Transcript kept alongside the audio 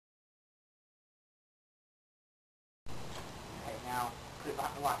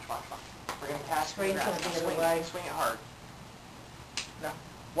Swing it hard. No,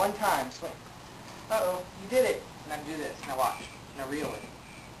 one time, swing. Uh-oh, you did it. Now do this. Now watch. Now reel it.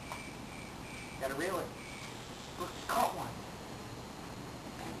 You gotta reel it. Look, you caught one.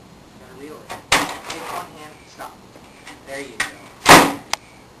 You gotta reel it. Take one hand, stop. There you go.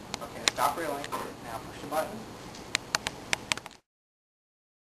 Okay, stop reeling. Now push the button.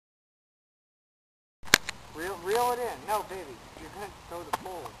 Reel it in. No, baby. You're going to throw the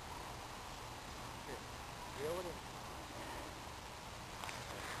pole. Here. Reel it in.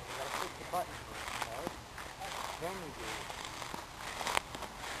 You got to push the button first, right? Then you do it.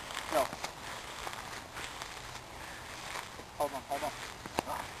 Go. Hold on.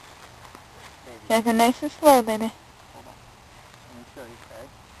 Ah. Yeah, go nice and slow, baby. Hold on. Let me show you, okay?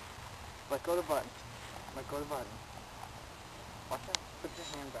 Let go of the button. Let go of the button. Watch out. Put your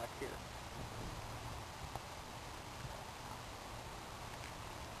hand back here.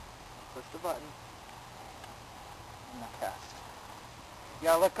 Push the button, and now cast. You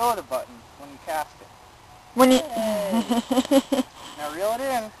gotta let go of the button when you cast it. When you... Now reel it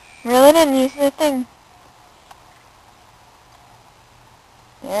in. Reel it in, use the thing.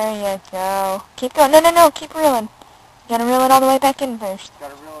 There you go. Keep going. No, keep reeling. You gotta reel it all the way back in first. You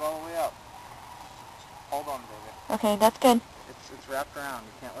gotta reel it all the way up. Hold on, baby. Okay, that's good. It's wrapped around.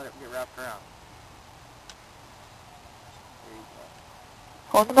 You can't let it get wrapped around. There you go.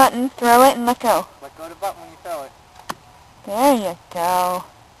 Hold the button, throw it, and let go. Let go of the button when you throw it. There you go.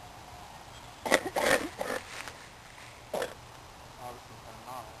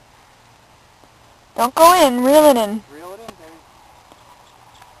 Don't go in, reel it in. Reel it in, baby.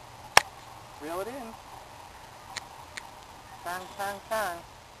 Reel it in. Turn.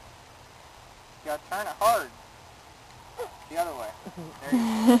 You gotta turn it hard. The other way. There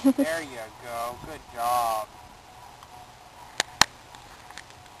you go. There you go. Good job.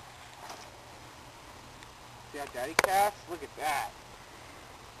 See how Daddy casts? Look at that.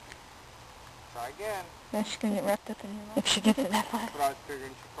 Try again. Now she's gonna get wrapped up in your mouth if she gets it that far. That's what I was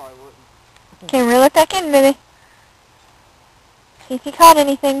figuring. She probably wouldn't. Okay, reel it back in, baby. See if you caught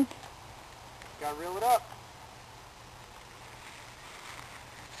anything. Gotta reel it up.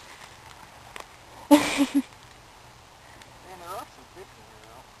 Man, there are some fish in here,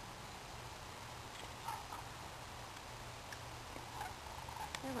 though.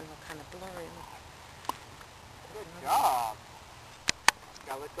 That one looked kind of blurry. Good job.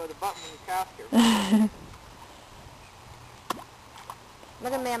 Gotta let go of the button when you cast it.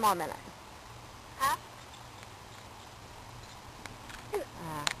 Look at Mamaw a minute. Huh?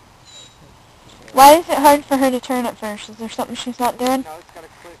 Why is it hard for her to turn at first? Is there something she's not doing? No, it's gotta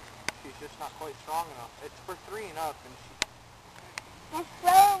click. She's just not quite strong enough. It's for 3 and up, and she... And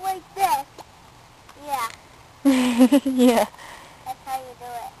throw it like this. Yeah. Yeah. That's how you do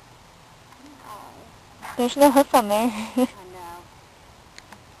it. There's no hook on there. I know.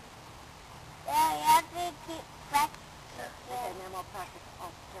 Yeah, you have to keep practicing. Okay, then we'll practice.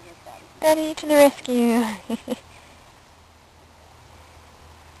 Oh, Daddy to the rescue.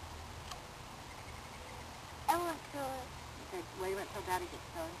 I want to. Okay, wait until Daddy gets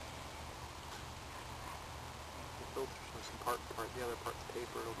done. The filter's from some part, the other part's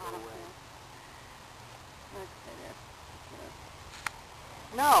paper, it'll go away.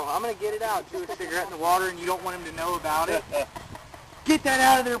 No, I'm going to get it out. Do a cigarette in the water and you don't want him to know about it. Get that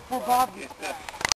out of there before Bob gets back.